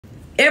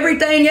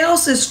Everything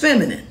else is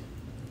feminine.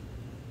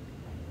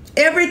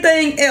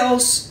 Everything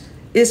else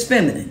is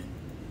feminine.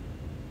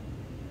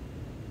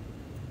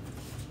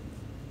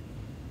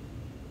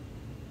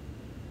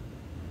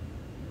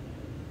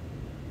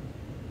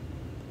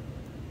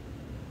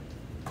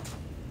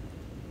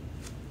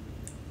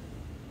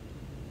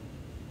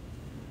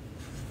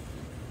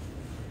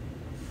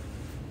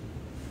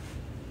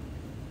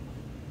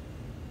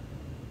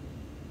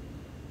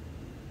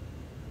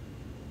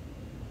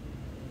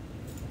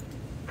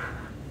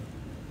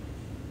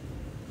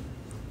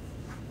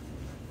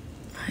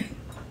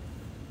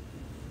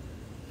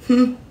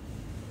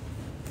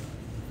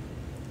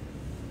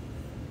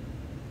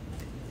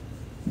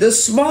 The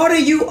smarter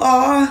you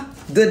are,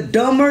 the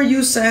dumber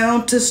you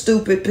sound to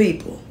stupid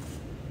people.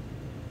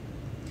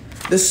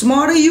 The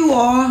smarter you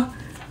are,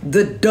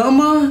 the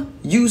dumber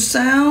you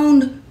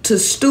sound to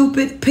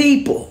stupid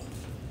people.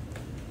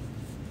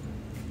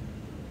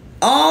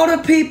 All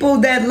the people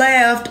that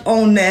laughed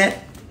on that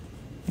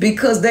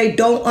because they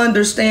don't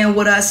understand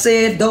what I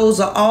said,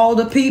 those are all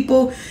the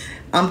people.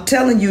 I'm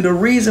telling you the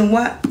reason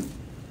why.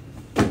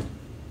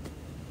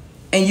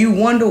 And you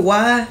wonder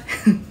why?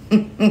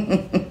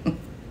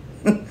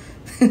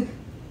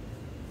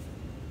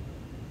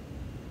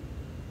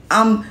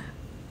 I'm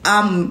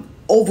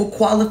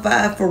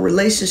overqualified for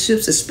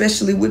relationships,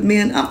 especially with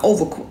men.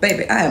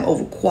 Baby, I am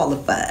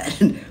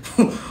overqualified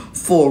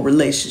for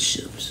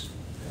relationships.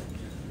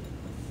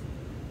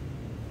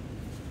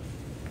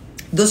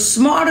 The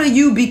smarter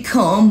you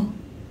become,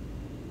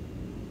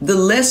 the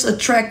less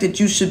attracted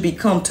you should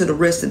become to the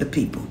rest of the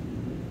people.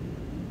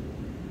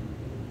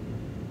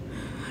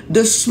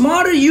 The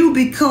smarter you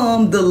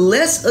become, the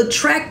less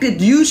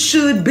attracted you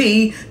should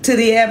be to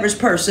the average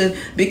person,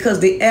 because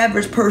the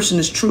average person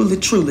is truly,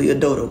 truly a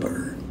dodo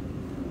bird.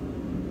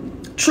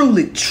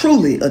 Truly,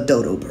 truly a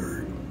dodo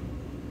bird.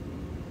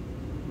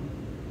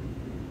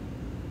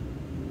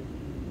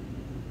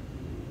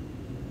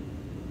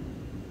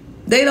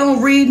 They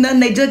don't read nothing.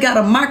 They just got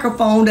a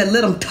microphone that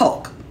let them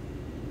talk.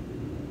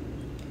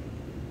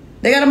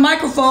 They got a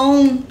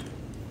microphone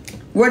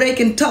where they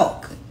can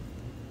talk.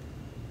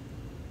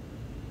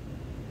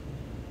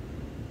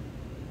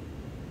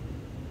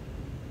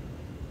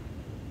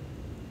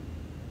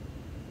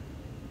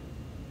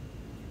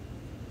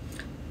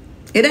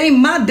 It ain't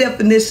my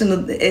definition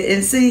of,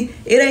 and see,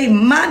 it ain't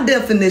my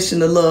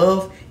definition of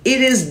love. It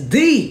is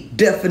the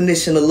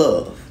definition of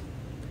love.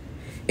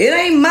 It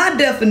ain't my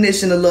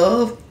definition of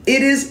love.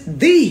 It is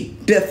the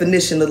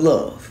definition of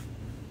love.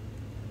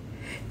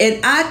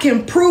 And I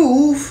can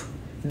prove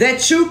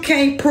that you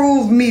can't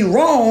prove me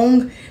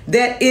wrong,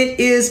 that it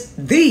is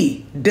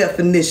the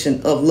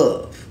definition of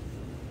love.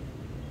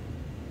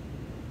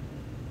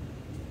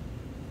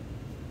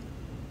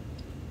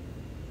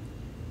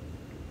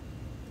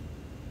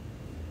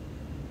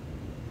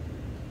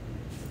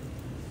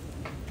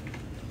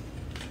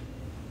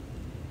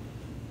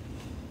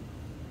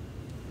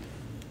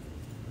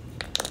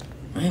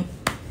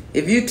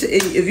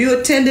 If you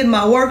attended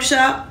my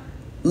workshop,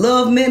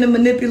 Love, Men, and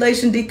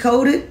Manipulation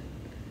Decoded,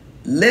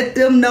 let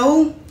them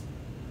know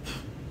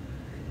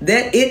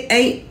that it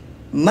ain't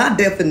my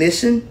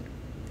definition,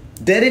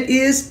 that it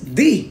is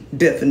the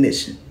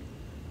definition.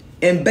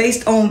 And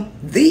based on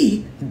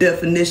the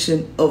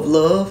definition of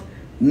love,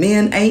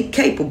 men ain't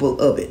capable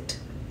of it.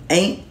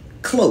 Ain't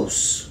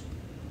close.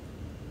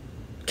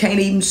 Can't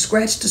even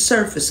scratch the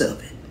surface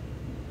of it.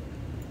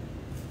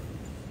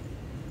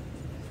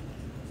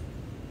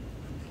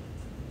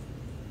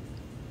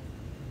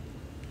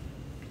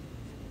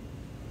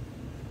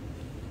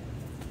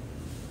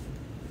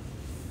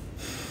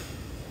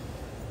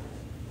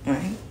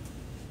 Right.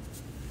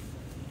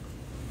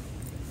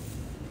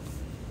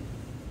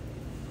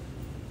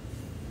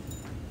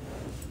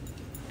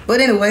 But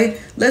anyway,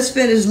 let's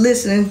finish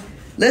listening.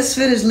 Let's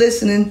finish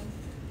listening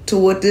to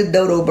what this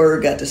dodo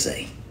bird got to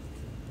say.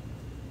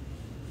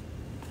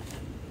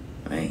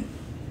 Right.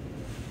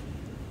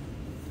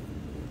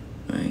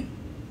 Right.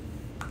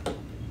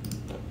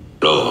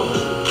 Lord,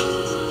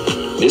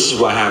 this is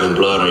why having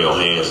blood on your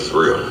hands is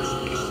real.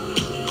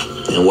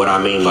 And what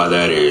I mean by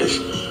that is,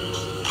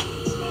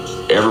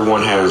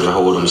 everyone has to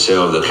hold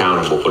themselves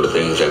accountable for the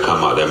things that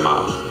come out their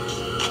mouth.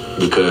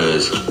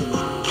 Because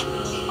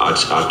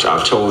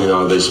I've told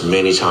y'all this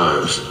many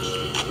times,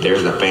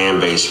 there's a fan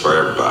base for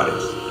everybody.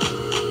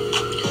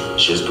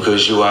 Just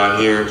because you out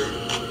here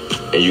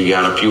and you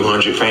got a few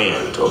hundred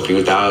fans, or a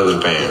few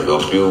thousand fans, or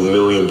a few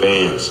million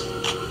fans,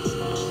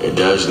 it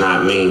does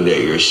not mean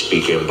that you're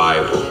speaking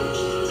Bible.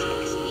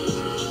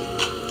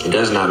 It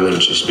does not mean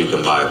that you're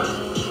speaking Bible.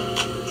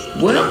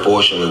 What? And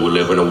unfortunately, we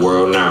live in a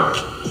world now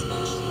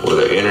where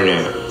the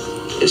internet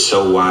is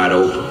so wide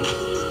open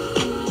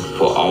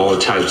for all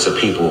types of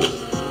people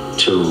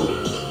to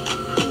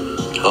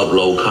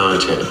upload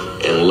content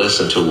and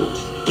listen to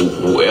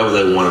whoever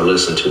they want to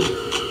listen to.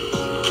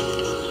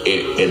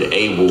 It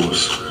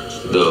enables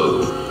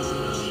the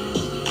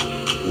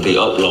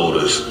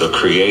uploaders, the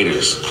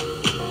creators,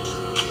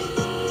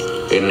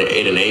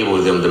 it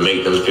enables them to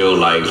make them feel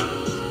like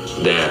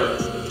that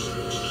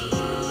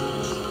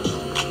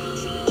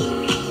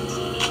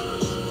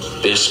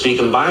is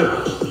speaking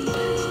Bible.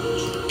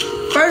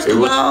 First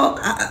of all,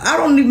 I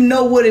don't even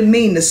know what it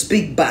means to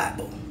speak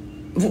Bible.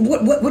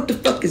 What the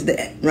fuck is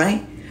that,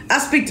 right? I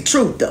speak the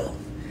truth though,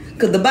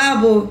 cause the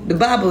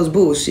Bible is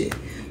bullshit.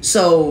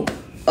 So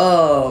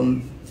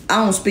I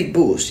don't speak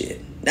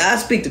bullshit. I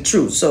speak the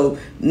truth. So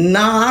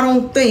I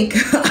don't think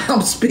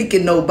I'm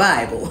speaking no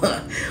Bible.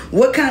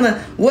 What kind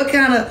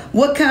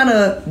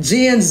of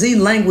Gen Z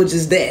language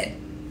is that,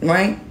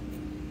 right?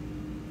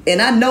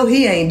 And I know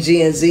he ain't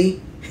Gen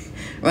Z,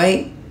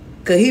 right?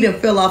 Cause he done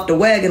fell off the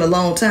wagon a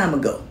long time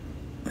ago,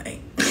 right?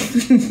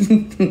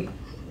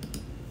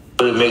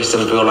 But it makes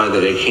them feel like that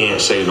they can't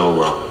say no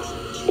wrong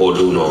or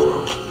do no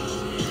wrong.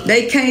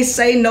 They can't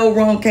say no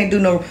wrong, can't do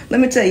no wrong. Let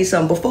me tell you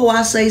something. Before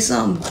I say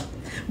something,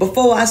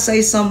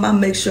 I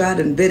make sure I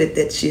done vetted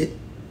that shit.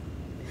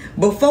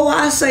 Before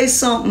I say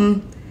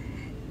something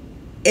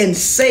and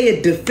say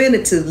it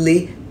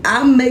definitively,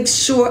 I make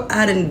sure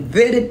I done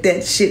vetted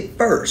that shit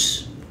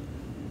first.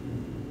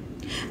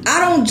 I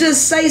don't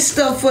just say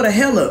stuff for the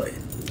hell of it.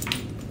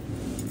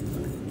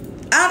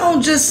 I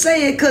don't just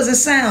say it because it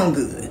sounds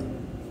good.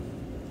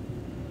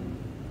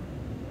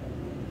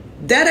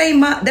 That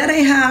ain't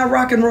how I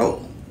rock and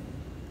roll.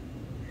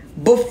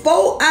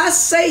 Before I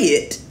say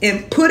it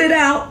and put it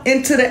out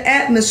into the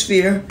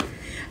atmosphere,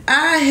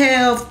 I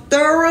have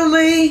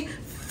thoroughly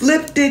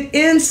flipped it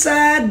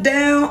inside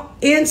down,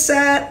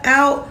 inside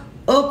out,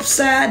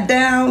 upside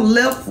down,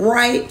 left,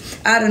 right.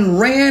 I done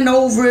ran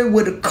over it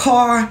with a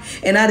car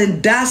and I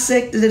done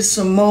dissected it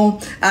some more.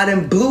 I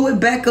done blew it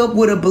back up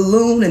with a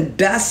balloon and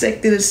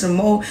dissected it some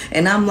more.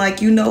 And I'm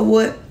like, you know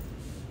what?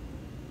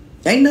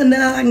 Ain't nothing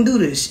else I can do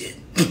to this shit.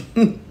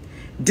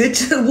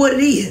 This is what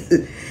it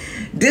is.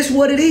 This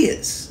what it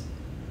is.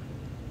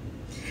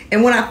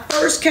 And when I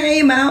first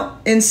came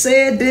out and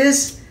said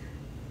this,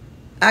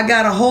 I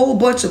got a whole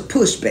bunch of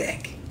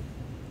pushback.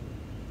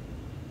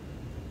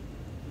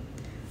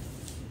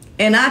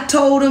 And I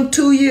told them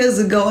 2 years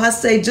ago, I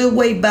say, just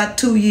wait about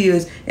 2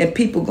 years and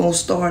people gonna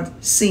start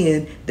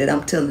seeing that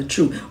I'm telling the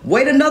truth.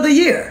 Wait another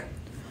year.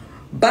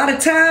 By the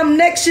time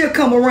next year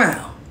come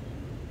around,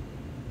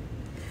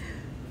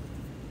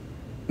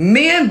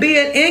 men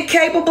being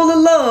incapable of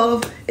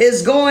love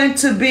is going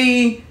to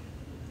be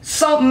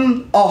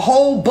something a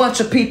whole bunch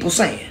of people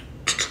saying.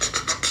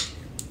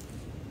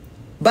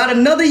 About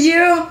another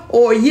year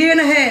or a year and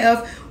a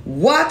half,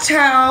 watch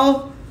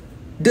how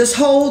this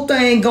whole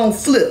thing gonna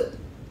flip.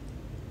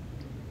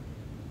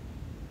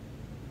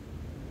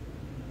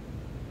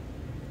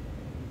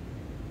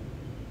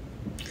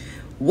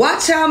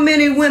 Watch how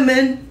many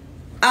women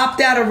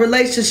opt out of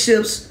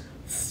relationships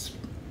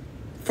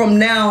from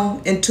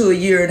now into a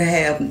year and a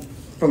half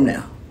from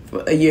now.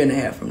 A year and a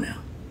half from now.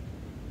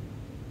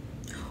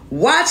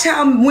 Watch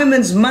how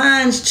women's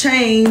minds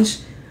change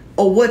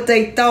or what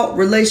they thought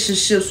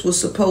relationships were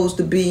supposed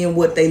to be and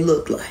what they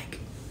look like.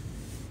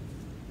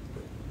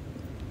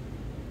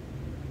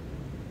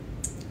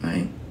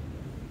 Right?